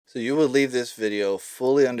So you will leave this video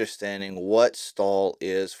fully understanding what stall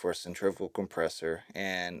is for a centrifugal compressor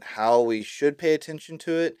and how we should pay attention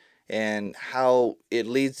to it and how it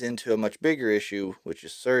leads into a much bigger issue, which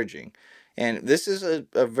is surging. And this is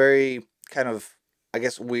a very kind of, I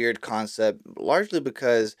guess, weird concept, largely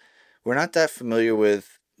because we're not that familiar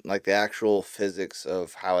with like the actual physics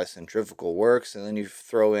of how a centrifugal works. And then you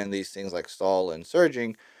throw in these things like stall and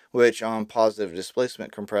surging, which on positive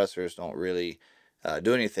displacement compressors don't really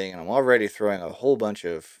do anything, and I'm already throwing a whole bunch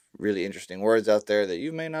of really interesting words out there that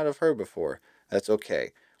you may not have heard before. That's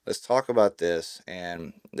okay. Let's talk about this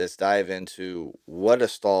and let's dive into what a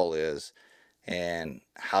stall is and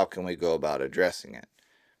how can we go about addressing it.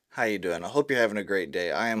 How you doing? I hope you're having a great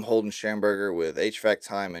day. I am Holden Schamberger with HVAC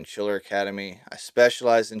Time and Chiller Academy. I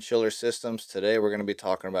specialize in chiller systems. Today we're going to be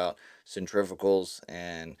talking about centrifugals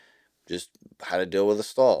and just how to deal with a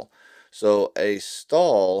stall. So a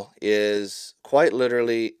stall is quite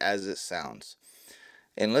literally as it sounds.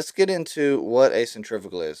 And let's get into what a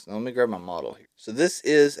centrifugal is. Now, let me grab my model here. So this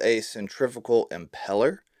is a centrifugal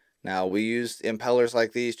impeller. Now we use impellers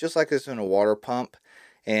like these just like this in a water pump.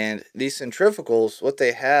 And these centrifugals, what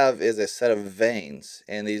they have is a set of vanes.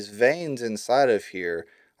 And these vanes inside of here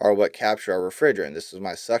are what capture our refrigerant. This is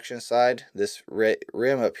my suction side. This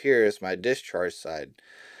rim up here is my discharge side.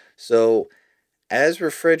 So as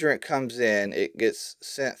refrigerant comes in, it gets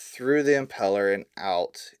sent through the impeller and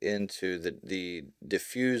out into the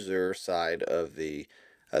diffuser side of the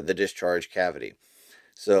discharge cavity.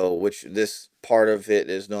 So, which this part of it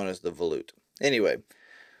is known as the volute. Anyway,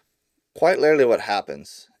 quite literally what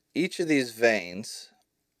happens, each of these vanes,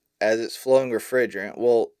 as it's flowing refrigerant,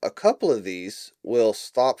 well, a couple of these will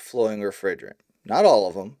stop flowing refrigerant. Not all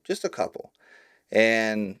of them, just a couple.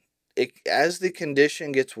 And as the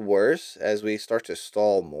condition gets worse, as we start to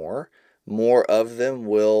stall more of them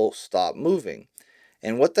will stop moving.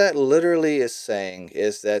 And what that literally is saying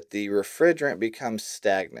is that the refrigerant becomes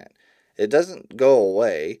stagnant. It doesn't go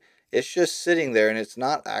away, it's just sitting there and it's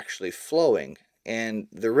not actually flowing. And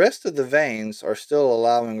the rest of the vanes are still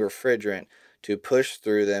allowing refrigerant to push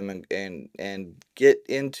through them and get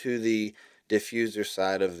into the diffuser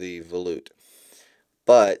side of the volute.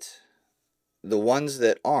 But the ones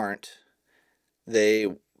that aren't,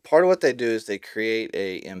 part of what they do is they create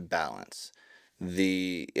a imbalance.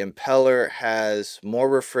 The impeller has more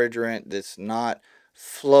refrigerant that's not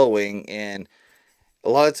flowing, and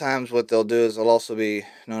a lot of times what they'll do is they'll also be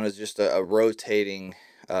known as just a rotating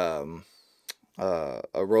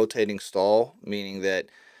stall, meaning that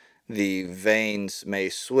the vanes may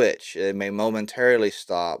switch. They may momentarily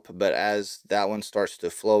stop, but as that one starts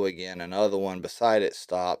to flow again, another one beside it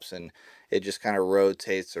stops, and it just kind of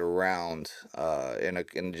rotates around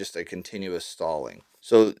in just a continuous stalling.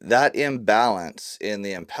 So that imbalance in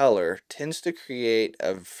the impeller tends to create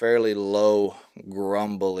a fairly low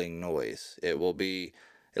grumbling noise.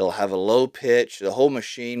 It'll have a low pitch. The whole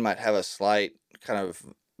machine might have a slight kind of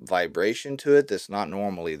vibration to it that's not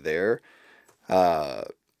normally there.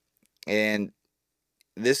 And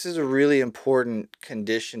this is a really important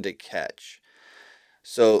condition to catch.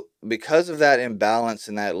 So because of that imbalance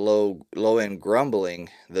and that low end grumbling,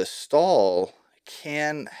 the stall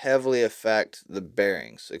can heavily affect the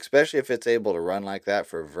bearings, especially if it's able to run like that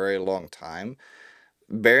for a very long time.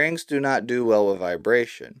 Bearings do not do well with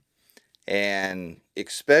vibration, and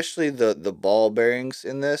especially the ball bearings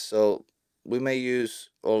in this. So we may use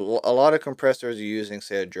a lot of compressors are using,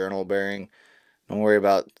 say, a journal bearing. Don't worry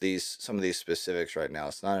about some of these specifics right now.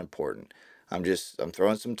 It's not important. I'm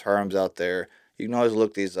throwing some terms out there. You can always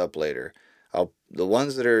look these up later. The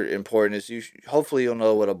ones that are important is hopefully you'll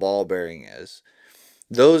know what a ball bearing is.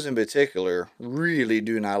 Those in particular really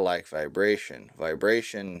do not like vibration.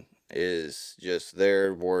 Vibration is just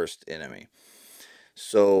their worst enemy.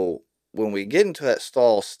 So when we get into that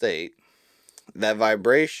stall state, that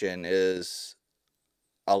vibration is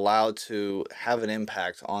allowed to have an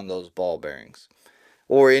impact on those ball bearings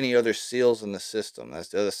or any other seals in the system. That's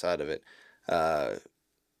the other side of it.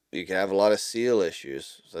 You can have a lot of seal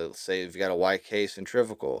issues. So let's say if you got a YK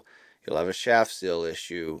centrifugal, you'll have a shaft seal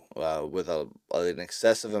issue with an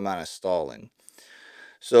excessive amount of stalling.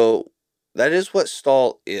 So that is what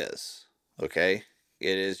stall is. Okay,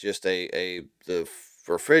 it is just the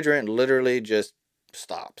refrigerant literally just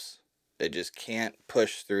stops. It just can't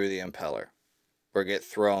push through the impeller, or get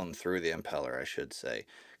thrown through the impeller, I should say.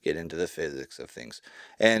 Get into the physics of things.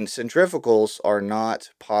 And centrifugals are not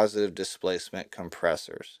positive displacement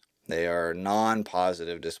compressors. They are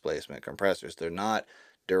non-positive displacement compressors. They're not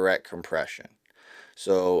direct compression.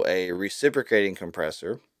 So a reciprocating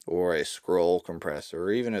compressor or a scroll compressor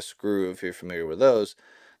or even a screw, if you're familiar with those,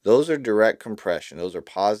 those are direct compression. Those are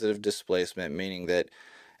positive displacement, meaning that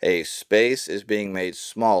a space is being made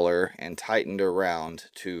smaller and tightened around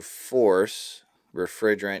to force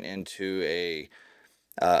refrigerant into a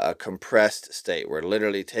compressed state. We're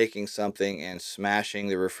literally taking something and smashing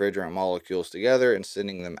the refrigerant molecules together and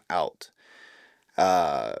sending them out.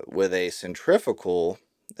 With a centrifugal,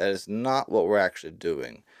 that is not what we're actually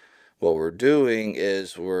doing. What we're doing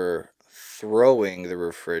is we're throwing the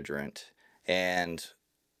refrigerant, and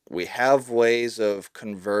we have ways of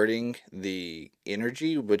converting the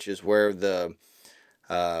energy, which is where the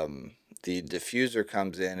diffuser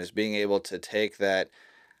comes in, is being able to take that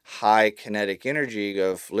high kinetic energy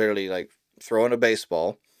of literally like throwing a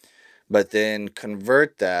baseball, but then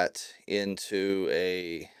convert that into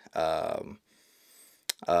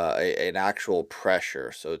an actual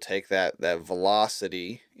pressure. So take that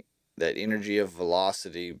velocity, that energy of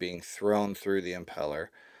velocity being thrown through the impeller,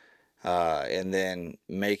 and then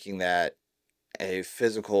making that a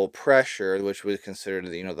physical pressure, which we consider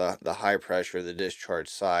the high pressure, the discharge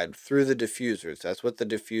side through the diffusers. That's what the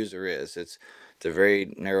diffuser is. It's a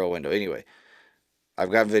very narrow window. Anyway, I've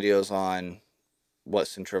got videos on what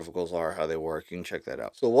centrifugals are, how they work. You can check that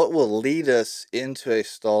out. So what will lead us into a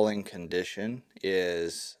stalling condition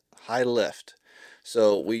is high lift.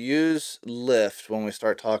 So we use lift when we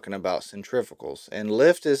start talking about centrifugals, and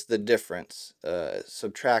lift is the difference,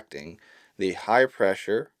 subtracting the high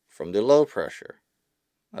pressure from the low pressure,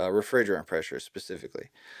 refrigerant pressure specifically.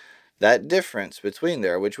 That difference between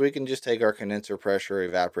there, which we can just take our condenser pressure,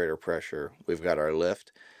 evaporator pressure, we've got our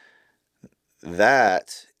lift.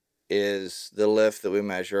 That is the lift that we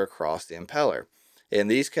measure across the impeller. And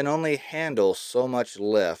these can only handle so much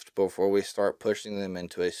lift before we start pushing them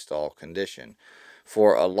into a stall condition.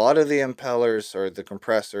 For a lot of the impellers or the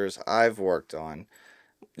compressors I've worked on,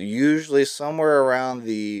 usually somewhere around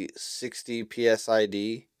the 60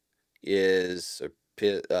 psid is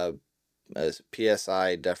a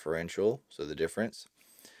psi differential, so the difference.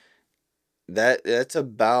 That's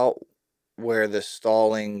about where the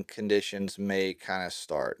stalling conditions may kind of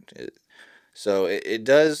start. It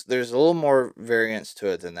does, there's a little more variance to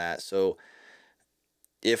it than that. So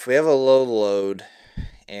if we have a low load,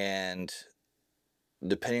 and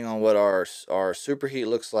depending on what our superheat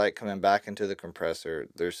looks like coming back into the compressor,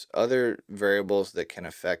 there's other variables that can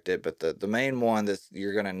affect it, but the main one that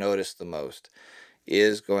you're going to notice the most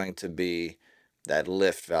is going to be that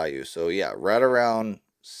lift value. So yeah, right around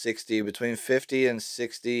 60, between 50 and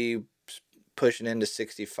 60, pushing into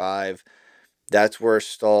 65, that's where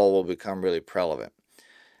stall will become really prevalent.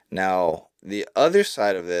 Now, the other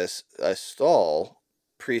side of this, a stall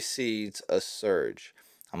precedes a surge.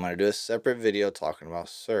 I'm going to do a separate video talking about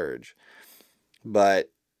surge.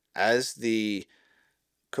 But as the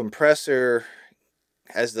compressor,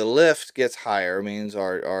 as the lift gets higher, means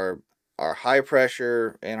our high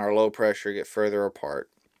pressure and our low pressure get further apart,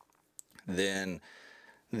 then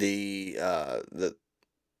the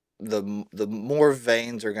more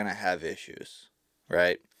vanes are going to have issues,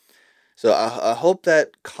 right? So I hope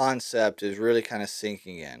that concept is really kind of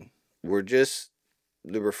sinking in.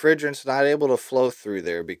 The refrigerant's not able to flow through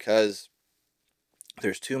there because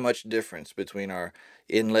there's too much difference between our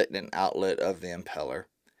inlet and outlet of the impeller.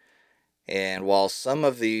 And while some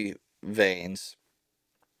of the vanes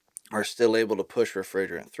are still able to push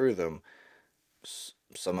refrigerant through them,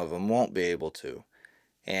 some of them won't be able to.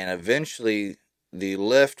 And eventually the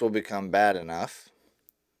lift will become bad enough,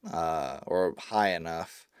 or high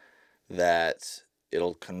enough, that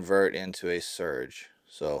it'll convert into a surge.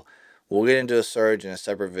 So we'll get into a surge in a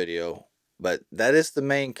separate video, but that is the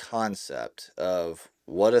main concept of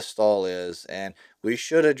what a stall is, and we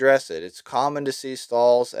should address it. It's common to see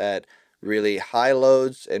stalls at really high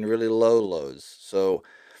loads and really low loads. So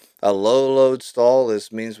a low load stall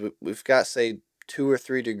means we've got, say, 2 or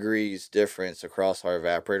 3 degrees difference across our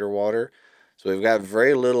evaporator water. So we've got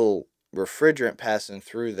very little refrigerant passing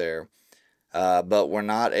through there, but we're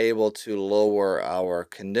not able to lower our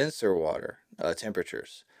condenser water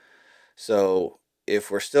temperatures. So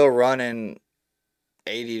if we're still running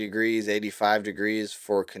 80 degrees, 85 degrees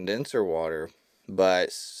for condenser water,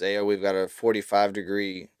 but say we've got a 45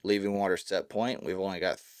 degree leaving water set point, we've only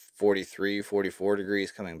got 43, 44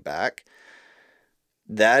 degrees coming back,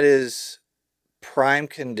 that is prime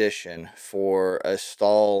condition for a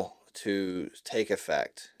stall to take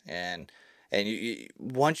effect. And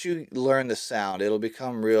once you learn the sound, it'll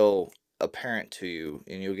become real apparent to you,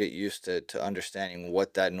 and you'll get used to understanding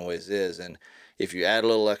what that noise is. And if you add a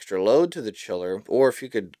little extra load to the chiller, or if you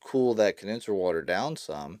could cool that condenser water down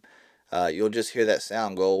some, you'll just hear that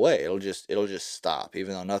sound go away. It'll just stop,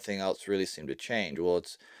 even though nothing else really seemed to change. Well,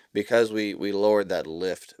 it's because we lowered that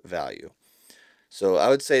lift value. So I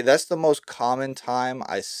would say that's the most common time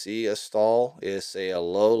I see a stall is, say, a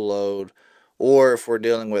low load, or if we're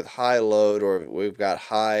dealing with high load, or we've got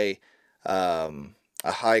um,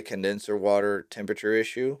 a high condenser water temperature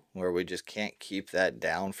issue where we just can't keep that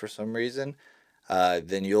down for some reason.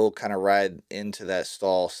 Then you'll kind of ride into that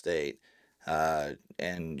stall state,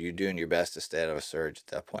 and you're doing your best to stay out of a surge at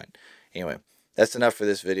that point. Anyway, that's enough for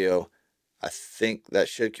this video. I think that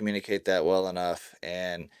should communicate that well enough.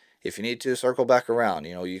 And if you need to, circle back around.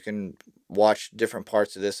 You can watch different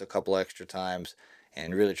parts of this a couple extra times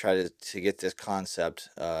and really try to get this concept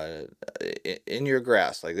in your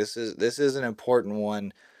grasp. Like, this is an important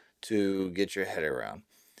one to get your head around.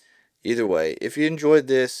 Either way, if you enjoyed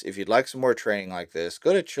this, if you'd like some more training like this,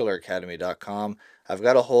 go to chilleracademy.com. I've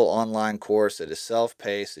got a whole online course that is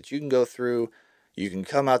self-paced that you can go through. You can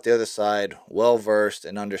come out the other side well versed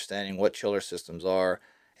in understanding what chiller systems are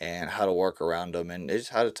and how to work around them and just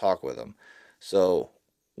how to talk with them. So,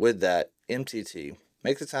 with that, MTT,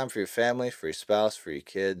 make the time for your family, for your spouse, for your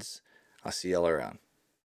kids. I'll see y'all around.